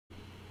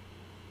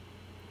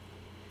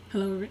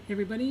Hello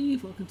everybody,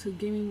 welcome to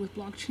Gaming with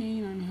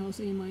Blockchain. I'm your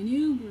host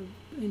AMINU.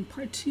 We're in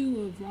part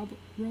 2 of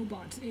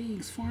robots,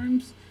 eggs,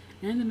 farms,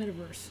 and the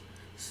metaverse.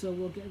 So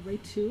we'll get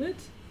right to it.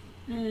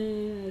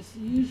 And as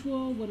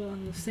usual, what I'm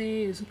going to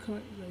say is,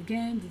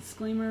 again,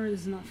 disclaimer,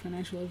 this is not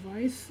financial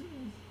advice.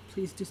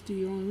 Please just do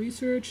your own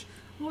research.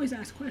 Always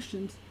ask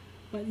questions,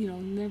 but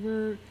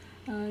never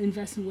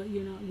invest in what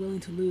you're not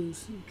willing to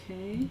lose,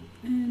 okay?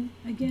 And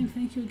again,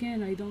 thank you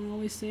again. I don't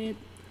always say it.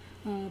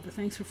 But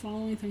thanks for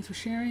following, thanks for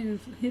sharing, and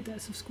hit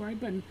that subscribe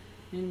button,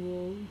 and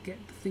we'll get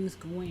things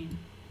going.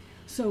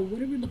 So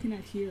what are we looking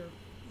at here?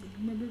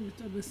 Remember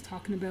I was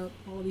talking about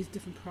all these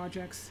different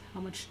projects,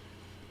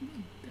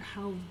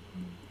 how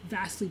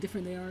vastly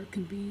different they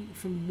can be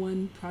from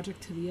one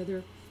project to the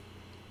other.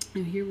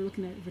 And here we're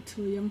looking at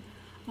Reptilium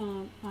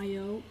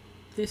IO.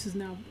 This is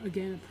now,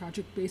 again, a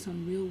project based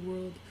on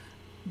real-world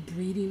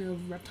breeding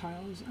of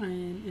reptiles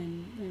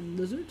and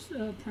lizards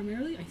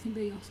primarily. I think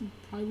they also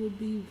probably would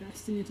be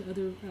investing into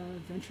other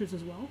ventures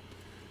as well.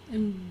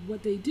 And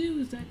what they do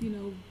is that,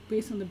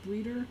 based on the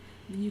breeder,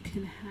 you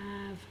can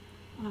have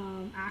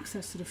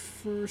access to the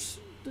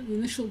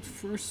initial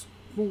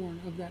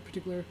firstborn of that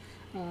particular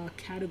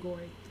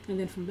category. And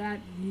then from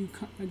that,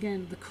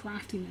 again, the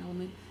crafting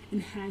element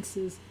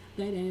enhances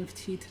that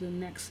NFT to the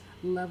next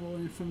level.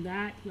 And from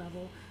that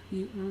level,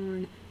 you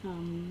earn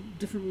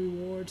different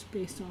rewards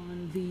based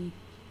on the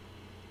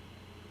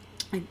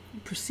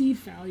perceived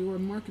value or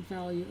market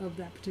value of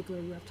that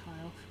particular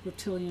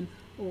reptilian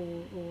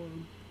or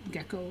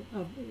gecko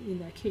in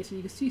that case. And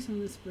you can see some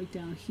of this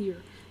breakdown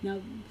here. Now,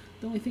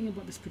 the only thing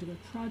about this particular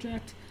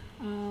project,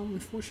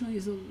 unfortunately,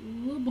 is a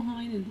little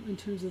behind in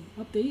terms of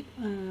update.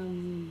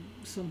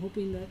 So I'm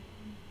hoping that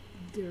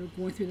they're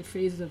going through the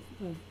phases of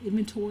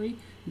inventory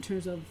in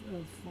terms of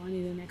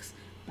finding the next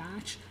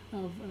batch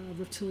of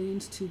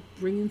reptilians to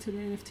bring into the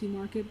NFT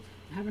market.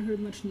 I haven't heard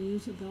much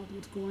news about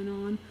what's going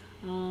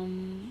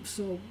on.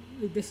 So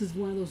this is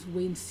one of those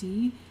wait and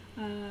see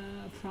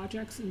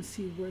projects and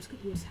see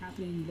what's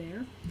happening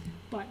there.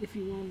 But if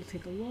you want to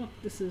take a look,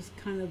 this is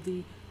kind of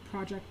the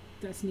project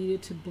that's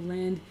needed to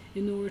blend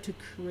in order to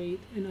create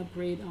an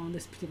upgrade on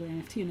this particular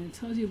NFT. And it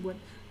tells you what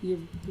the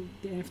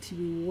NFT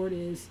reward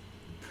is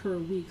per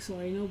week. So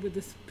I know with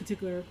this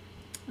particular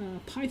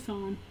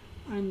Python,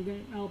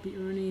 I'll be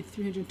earning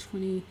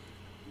 320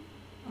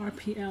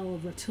 RPL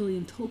of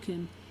Reptilium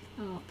token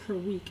per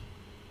week.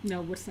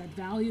 Now, what's that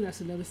value?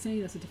 That's another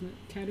thing. That's a different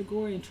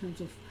category in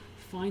terms of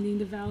finding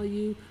the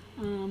value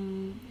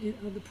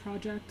of the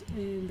project,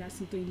 and that's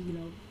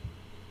something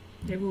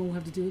everyone will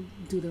have to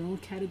do their own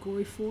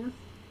category for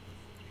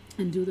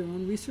and do their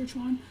own research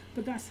on.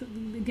 But that's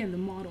again the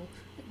model.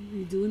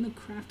 You're doing the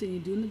crafting,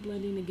 you're doing the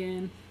blending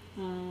again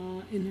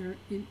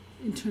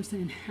in terms to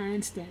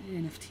enhance that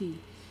NFT.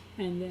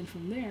 And then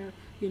from there,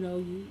 you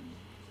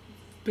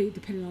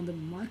depending on the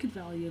market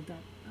value of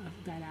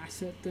that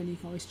asset, then you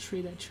can always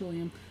trade that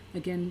trillium.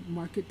 Again,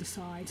 market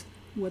decides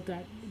what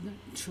that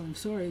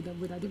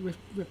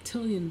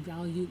reptilian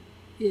value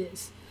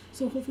is.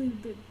 So hopefully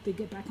they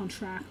get back on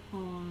track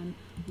on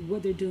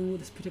what they're doing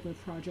with this particular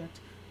project,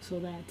 so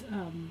that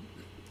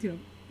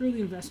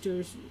early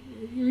investors,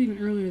 or even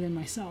earlier than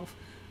myself,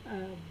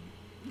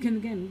 can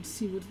again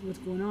see what's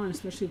going on,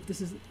 especially if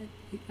this is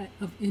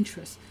of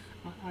interest.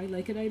 I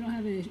like it. I don't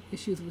have any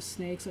issues with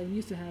snakes. I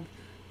used to have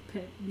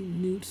pet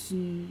newts,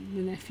 and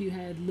the nephew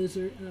had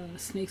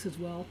snakes as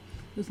well.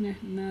 It was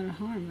not a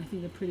harm. I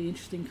think they're pretty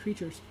interesting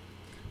creatures.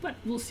 But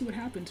we'll see what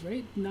happens,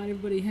 right? Not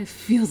everybody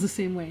feels the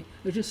same way.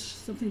 It's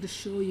just something to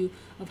show you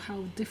of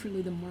how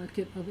differently the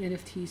market of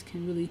NFTs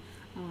can really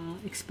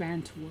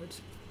expand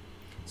towards.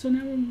 So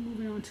now we're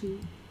moving on to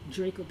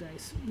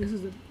DracoDice. This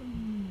is a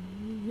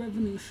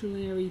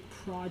revolutionary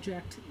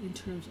project in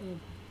terms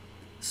of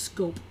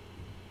scope.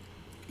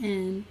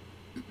 And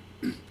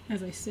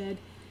as I said,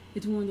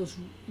 it's one of those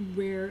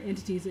rare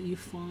entities that you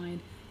find,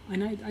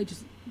 and I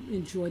just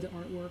enjoy the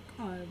artwork.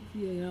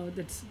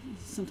 That's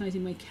sometimes you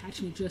might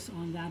catch me just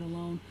on that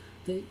alone.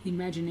 The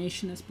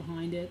imagination that's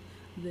behind it,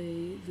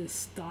 the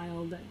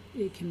style that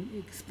it can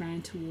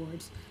expand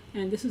towards.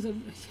 And this is a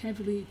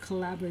heavily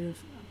collaborative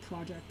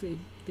project.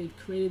 They've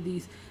created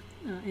these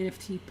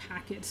NFT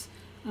packets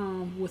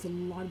with a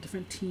lot of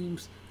different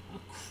teams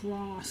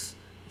across.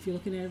 If you're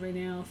looking at it right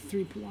now,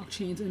 3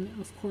 blockchains, and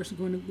of course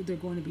they're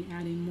going to be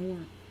adding more.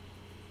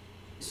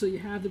 So you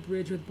have the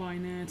bridge with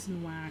Binance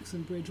and Wax,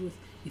 and bridge with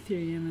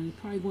Ethereum, and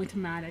probably going to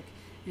Matic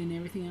and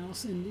everything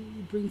else, and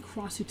you bring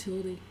cross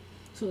utility,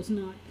 so it's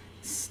not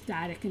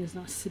static and it's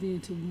not sitting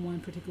into one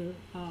particular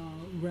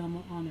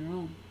realm on their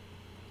own.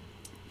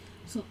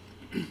 So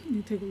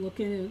you take a look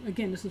at it.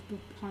 Again, this will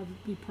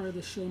be part of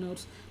the show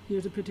notes.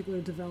 Here's a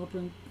particular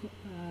developer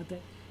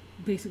that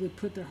basically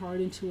put their heart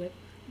into it.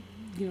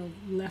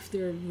 Left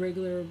their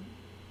regular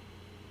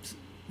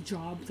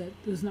job that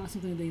was not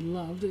something they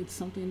loved. It's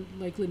something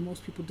likely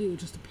most people do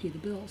just to pay the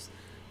bills,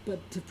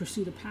 but to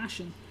pursue the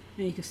passion.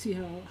 And you can see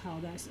how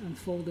that's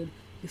unfolded.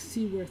 You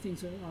see where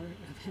things have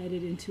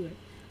headed into it.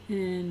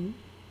 And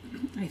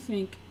I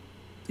think,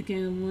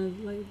 again,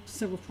 one of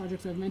several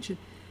projects I've mentioned,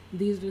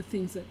 these are the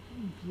things that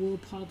will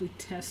probably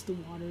test the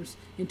waters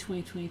in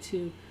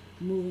 2022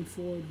 moving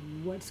forward.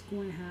 What's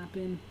going to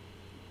happen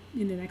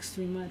in the next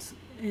 3 months?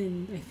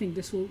 And I think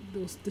this will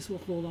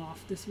hold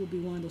off. This will be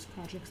one of those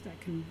projects that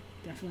can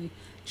definitely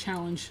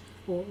challenge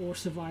or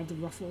survive the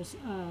ruffles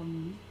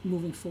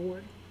moving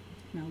forward.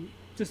 Now,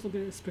 just look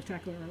at the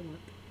spectacular artwork.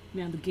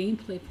 Now, the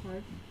gameplay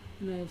part,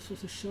 and I was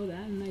supposed to show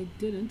that, and I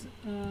didn't.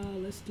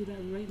 Let's do that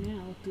right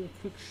now. Do a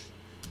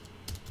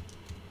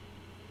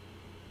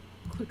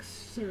quick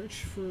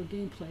search for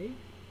gameplay,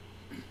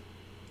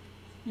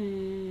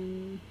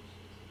 and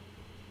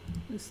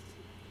let's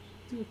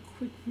do a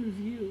quick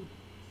review.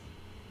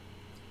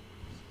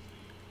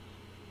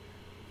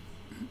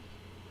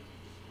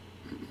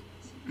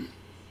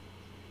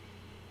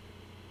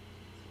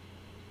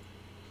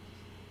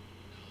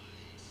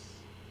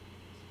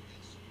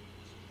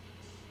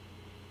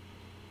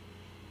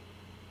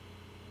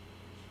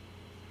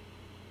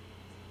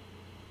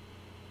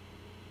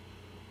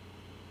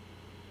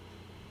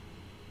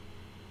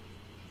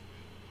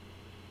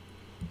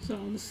 So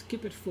I'm going to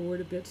skip it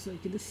forward a bit so you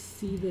can just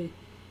see the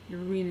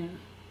arena.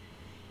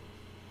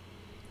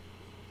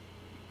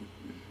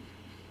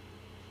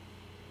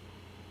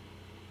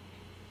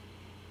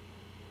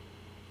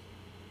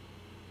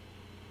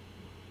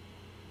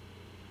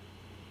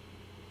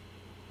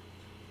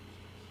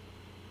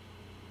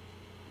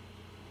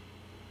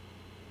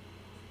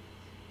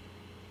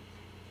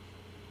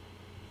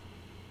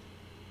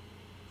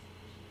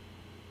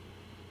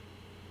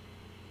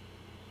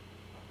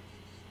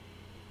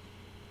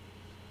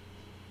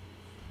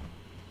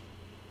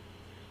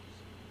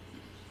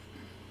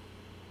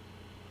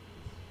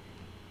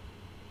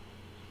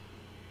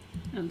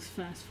 And let's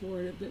fast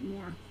forward a bit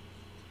more.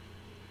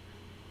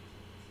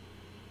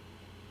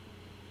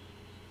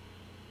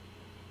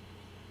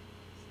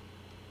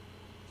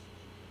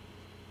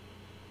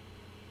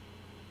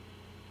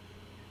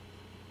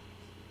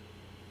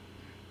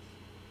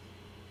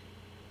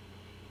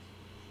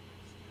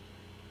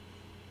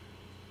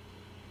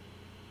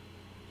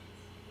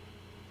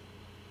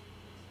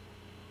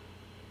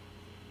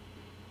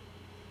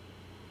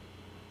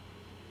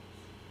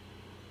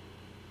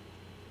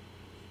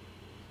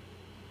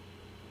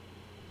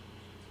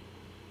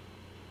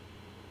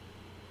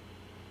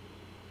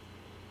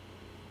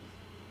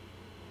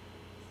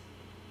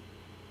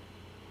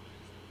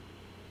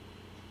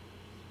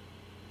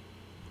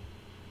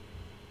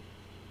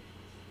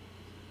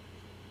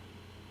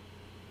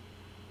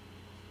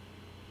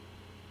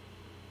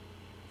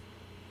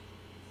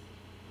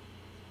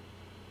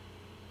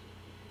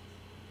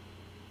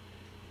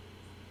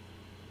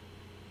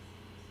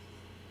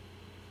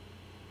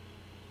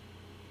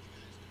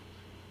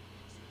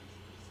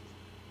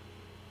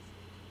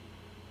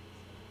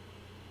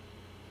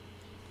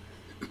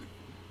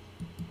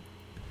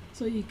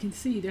 So you can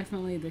see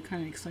definitely the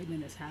kind of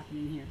excitement that's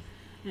happening here.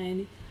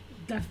 And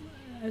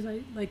as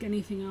I like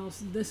anything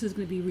else, this is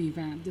going to be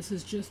revamped. This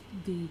is just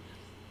the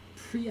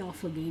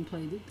pre-alpha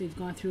gameplay. They've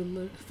gone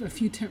through a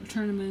few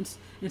tournaments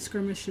and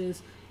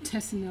skirmishes,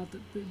 testing out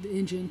the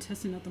engine,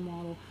 testing out the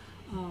model.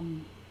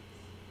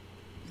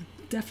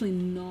 Definitely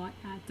not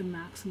at the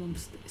maximum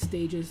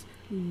stages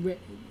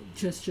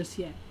just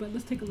yet. But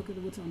let's take a look at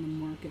what's on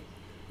the market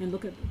and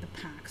look at the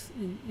packs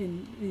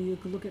and you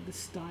can look at the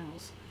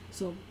styles.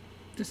 So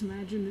just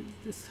imagine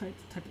this type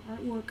of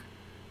artwork,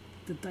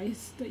 the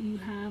dice that you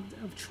have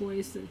of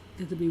choice that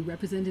will be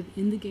represented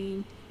in the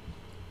game,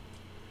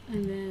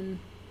 and then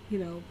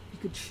you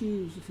could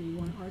choose if you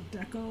want Art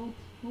Deco.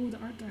 What would the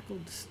Art Deco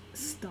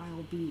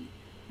style be?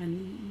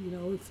 And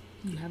if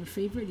you have a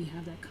favorite, you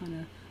have that kind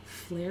of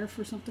flair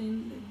for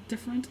something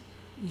different,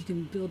 you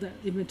can build that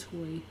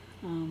inventory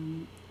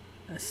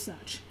as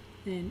such.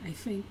 And I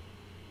think,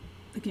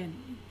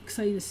 again,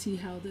 exciting to see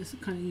how this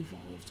kind of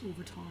evolves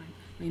over time.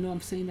 I know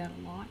I'm saying that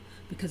a lot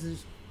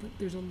because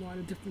there's a lot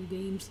of different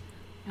games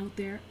out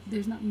there.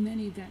 There's not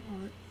many that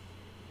are,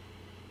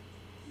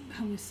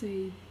 how would I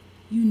say,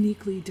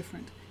 uniquely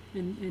different,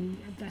 and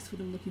that's what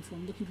I'm looking for.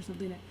 I'm looking for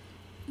something that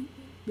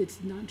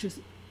it's not just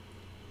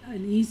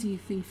an easy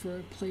thing for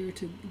a player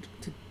to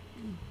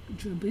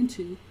jump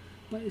into,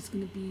 but it's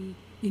going to be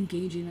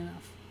engaging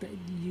enough that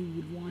you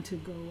would want to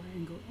go,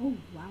 oh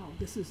wow,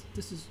 this is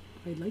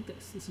I like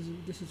this. This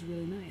is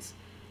really nice.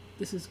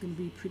 This is going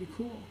to be pretty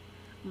cool.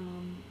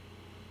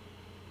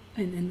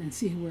 And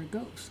see where it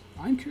goes.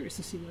 I'm curious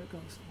to see where it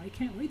goes. I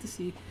can't wait to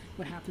see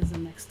what happens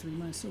in the next 3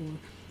 months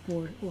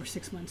or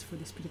 6 months for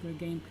this particular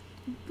game,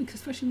 because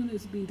especially when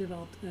it's being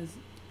developed as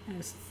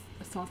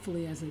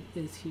thoughtfully as it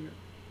is here.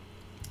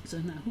 So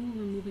now who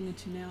we're moving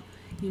into now?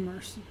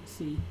 Immersys.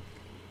 See,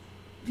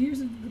 here's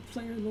the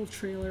player little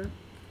trailer.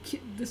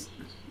 This.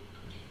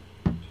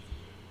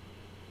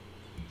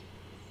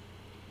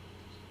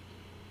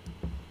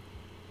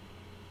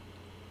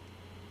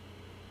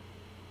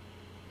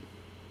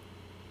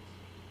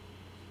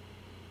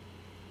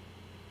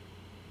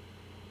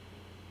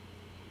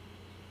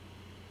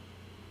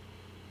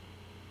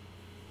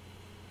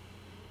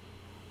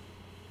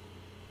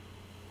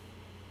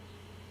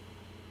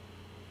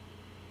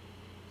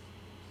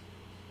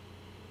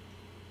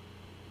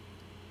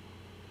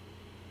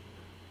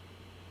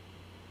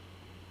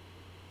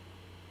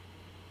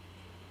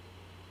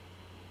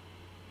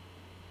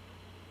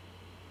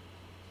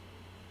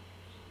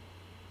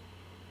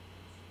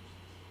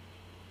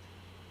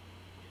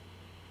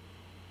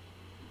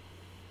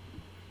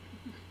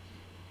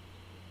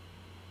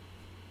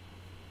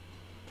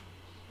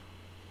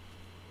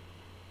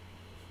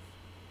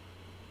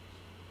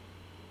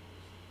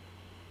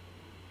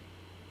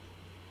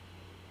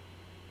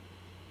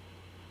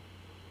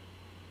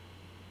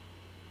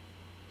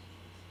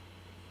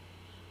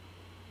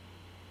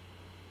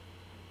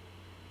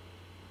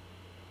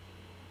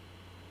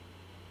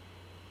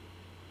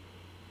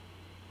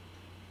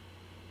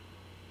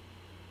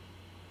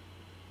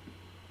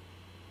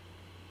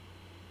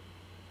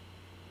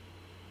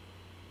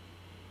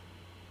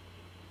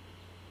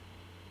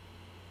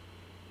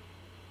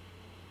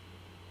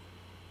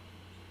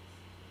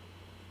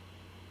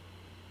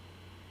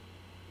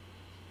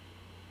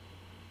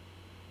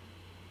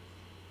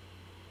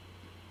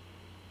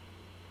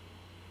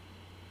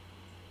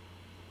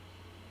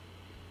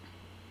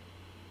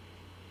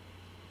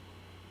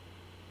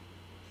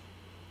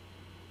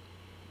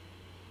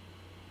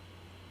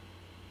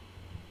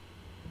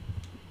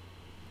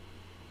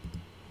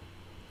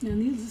 Now,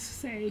 needless to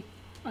say,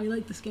 I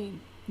like this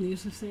game.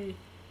 Needless to say,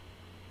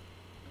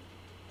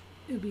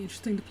 it would be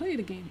interesting to play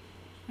the game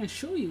and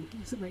show you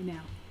right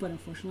now, but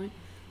unfortunately,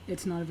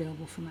 it's not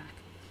available for Mac.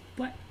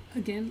 But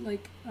again,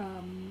 like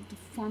the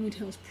Farming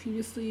Tales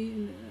previously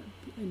in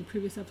the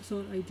previous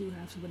episode, I do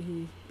have somebody who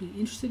would be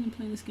interested in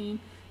playing this game,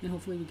 and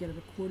hopefully we get a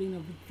recording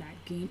of that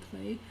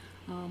gameplay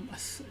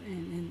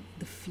and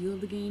the feel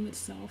of the game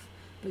itself.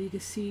 But you can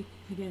see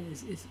again,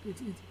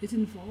 it's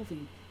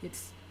involving.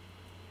 It's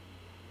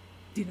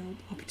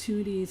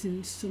opportunities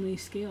in so many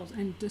scales,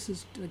 and this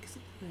is, like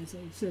as I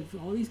said, for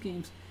all these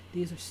games,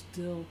 these are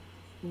still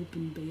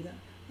open beta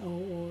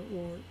or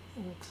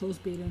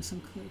closed beta in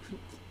some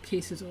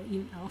cases, or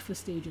even alpha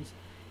stages.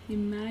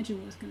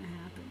 Imagine what's going to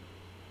happen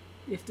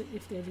if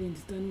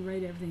everything's done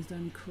right, everything's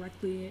done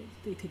correctly,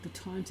 they take the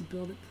time to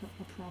build it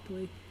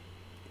properly.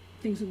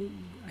 Things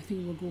I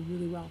think will go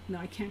really well. Now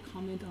I can't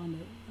comment on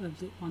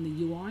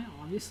the UI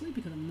obviously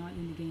because I'm not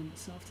in the game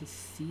itself to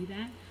see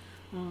that,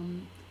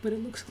 but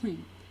it looks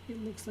clean.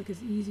 It looks like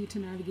it's easy to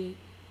navigate,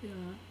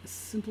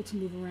 simple to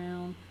move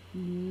around,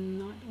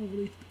 not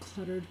overly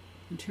cluttered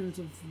in terms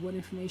of what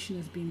information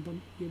is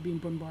you're being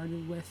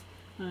bombarded with,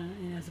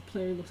 and as a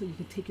player, it looks like you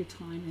can take your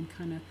time and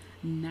kind of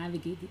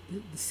navigate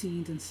the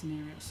scenes and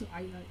scenarios. So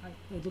I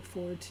look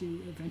forward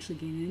to eventually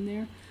getting in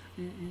there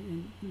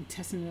and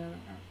testing it out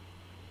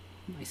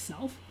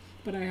myself,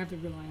 but I have to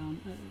rely on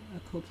a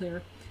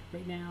co-player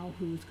right now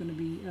who's going to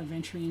be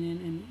venturing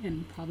in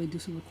and probably do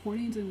some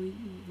recordings, and we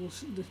will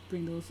just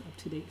bring those up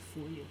to date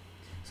for you.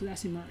 So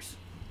that's Immerse.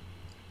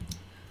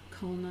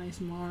 Colonize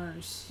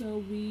Mars. So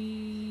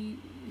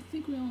I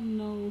think we all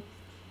know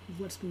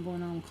what's been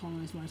going on with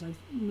Colonize Mars. I've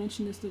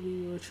mentioned this, that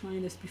we were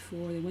trying this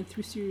before. They went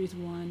through Series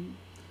 1.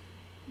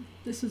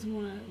 This is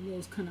one of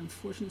those kind of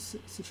unfortunate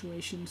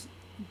situations.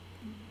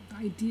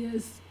 The idea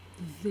is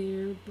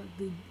there, but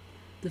the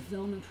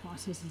development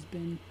process has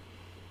been,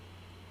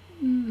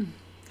 I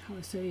don't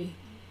want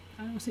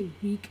to say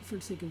weak for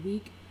the sake of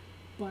weak,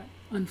 but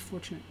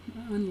unfortunate,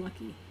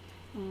 unlucky.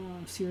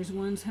 Series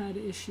 1's had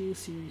an issue,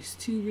 Series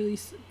 2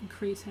 release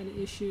crates had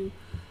an issue,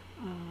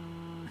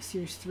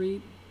 Series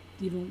 3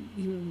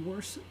 even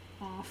worse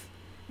off,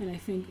 and I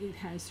think it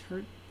has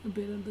hurt a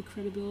bit of the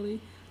credibility.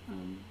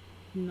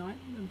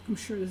 I'm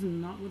sure this is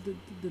not what the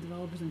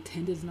developers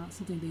intended, it's not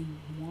something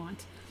they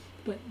want,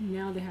 but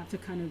now they have to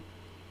kind of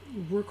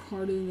work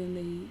harder than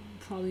they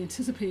probably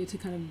anticipated to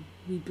kind of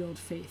rebuild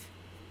faith.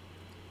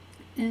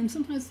 And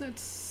sometimes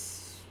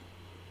that's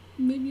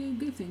maybe a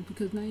good thing,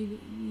 because now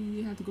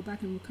you have to go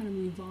back and kind of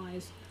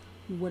revise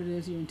what it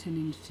is you're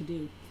intending to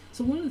do.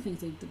 So one of the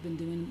things they've been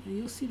doing, and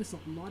you'll see this in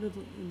a lot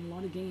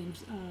of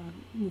games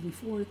moving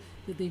forward,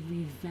 that they've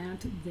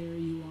revamped their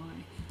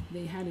UI.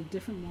 They had a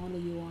different model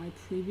UI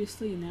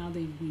previously, and now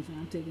they've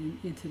revamped it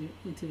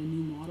into a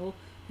new model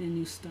and a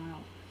new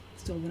style.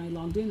 So when I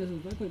logged in,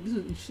 this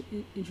is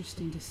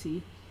interesting to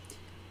see.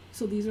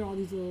 So these are all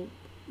these little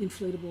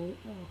inflatable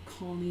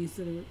colonies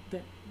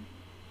that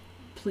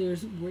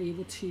players were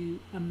able to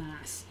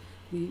amass.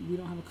 We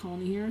don't have a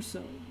colony here,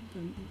 so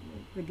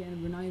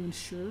again, we're not even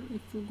sure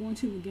if we're going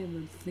to. Again,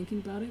 we're thinking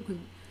about it,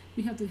 because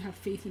we have to have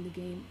faith in the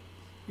game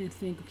and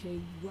think, okay,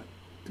 what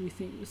do we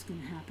think is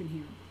going to happen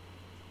here?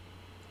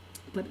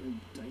 But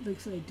like I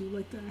said, I do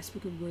like the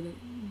aspect of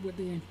what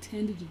they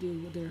intended to do,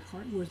 what their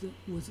heart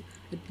was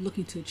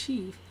looking to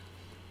achieve.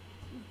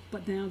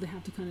 But now they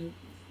have to kind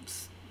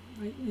of,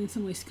 in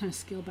some ways, kind of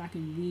scale back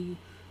and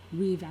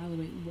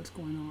reevaluate what's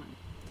going on.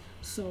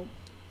 So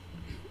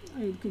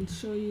I can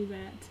show you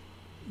that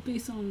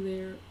based on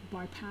their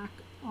by pack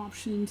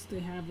options, they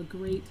have a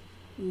great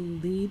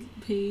lead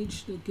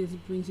page that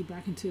brings you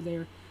back into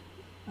their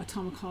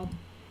Atomic Hub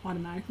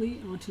automatically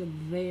onto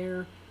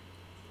their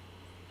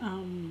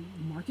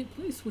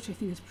marketplace, which I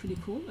think is pretty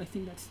cool. I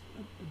think that's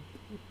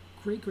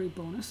a great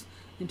bonus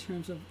in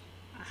terms of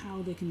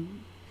how they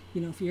can,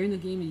 if you're in the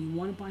game and you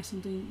want to buy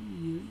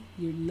something,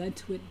 you're led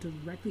to it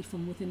directly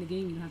from within the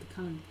game. You don't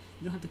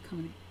have to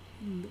come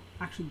and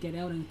actually get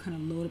out and kind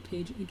of load a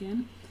page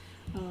again.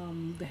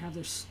 They have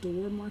their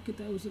store market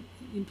that was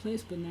in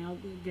place, but now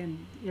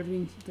again,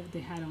 everything that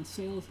they had on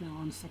sale is now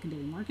on the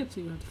secondary market, so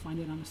you have to find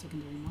it on the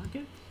secondary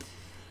market.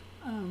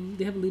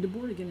 They have a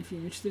leaderboard. Again, if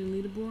you're interested in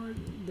leaderboard,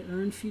 the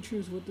earn feature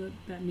is what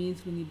that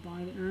means when you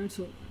buy the earn.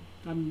 So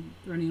I'm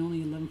earning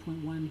only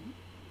 11.1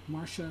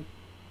 Marsha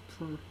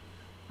per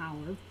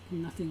hour,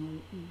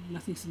 nothing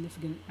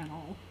significant at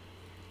all.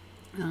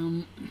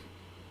 And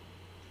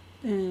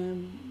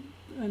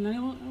I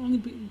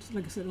only,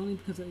 like I said, only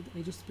because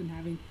I just been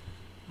having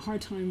a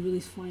hard time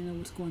really finding out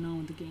what's going on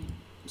with the game.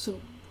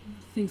 So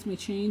things may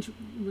change.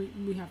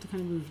 We have to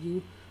kind of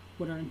review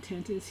what our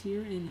intent is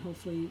here, and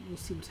hopefully we'll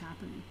see what's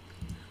happening.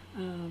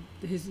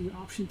 There's your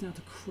options now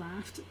to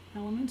craft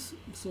elements.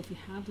 So if you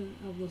have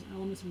of those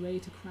elements ready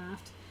to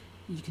craft,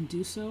 you can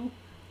do so.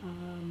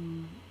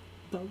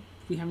 But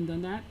we haven't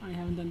done that. I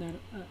haven't done that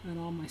at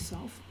all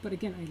myself. But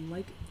again, I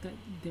like that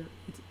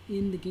it's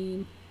in the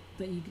game,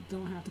 that you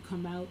don't have to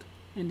come out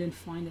and then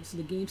find it. So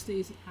the game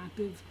stays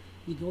active.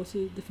 You go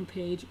to a different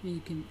page and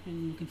you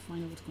can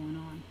find out what's going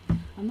on.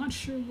 I'm not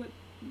sure what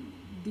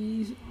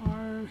these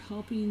are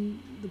helping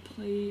the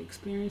play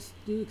experience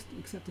do,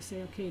 except to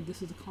say, okay,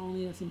 this is the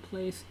colony that's in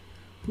place,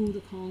 who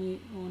the colony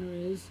owner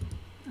is.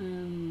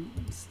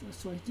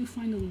 So I do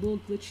find it a little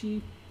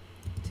glitchy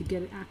to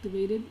get it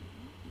activated.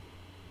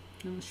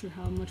 I'm not sure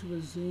how much of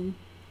a zoom.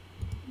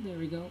 There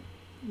we go.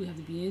 We have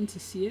to be in to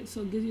see it.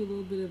 So it gives you a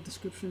little bit of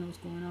description of what's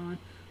going on,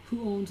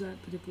 who owns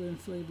that particular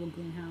inflatable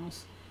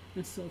greenhouse,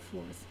 and so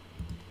forth.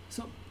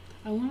 So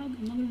I'm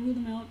not going to rule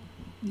them out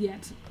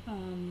yet.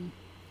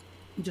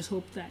 Just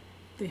hope that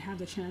they have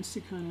the chance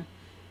to kind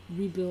of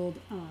rebuild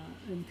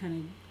and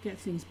kind of get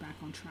things back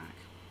on track.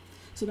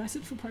 So that's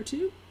it for part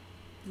 2.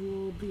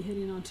 We'll be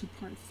heading on to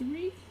part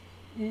 3,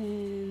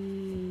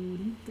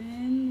 and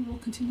then we'll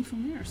continue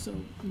from there. So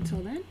until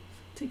then,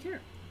 take care.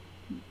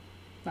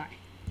 Bye.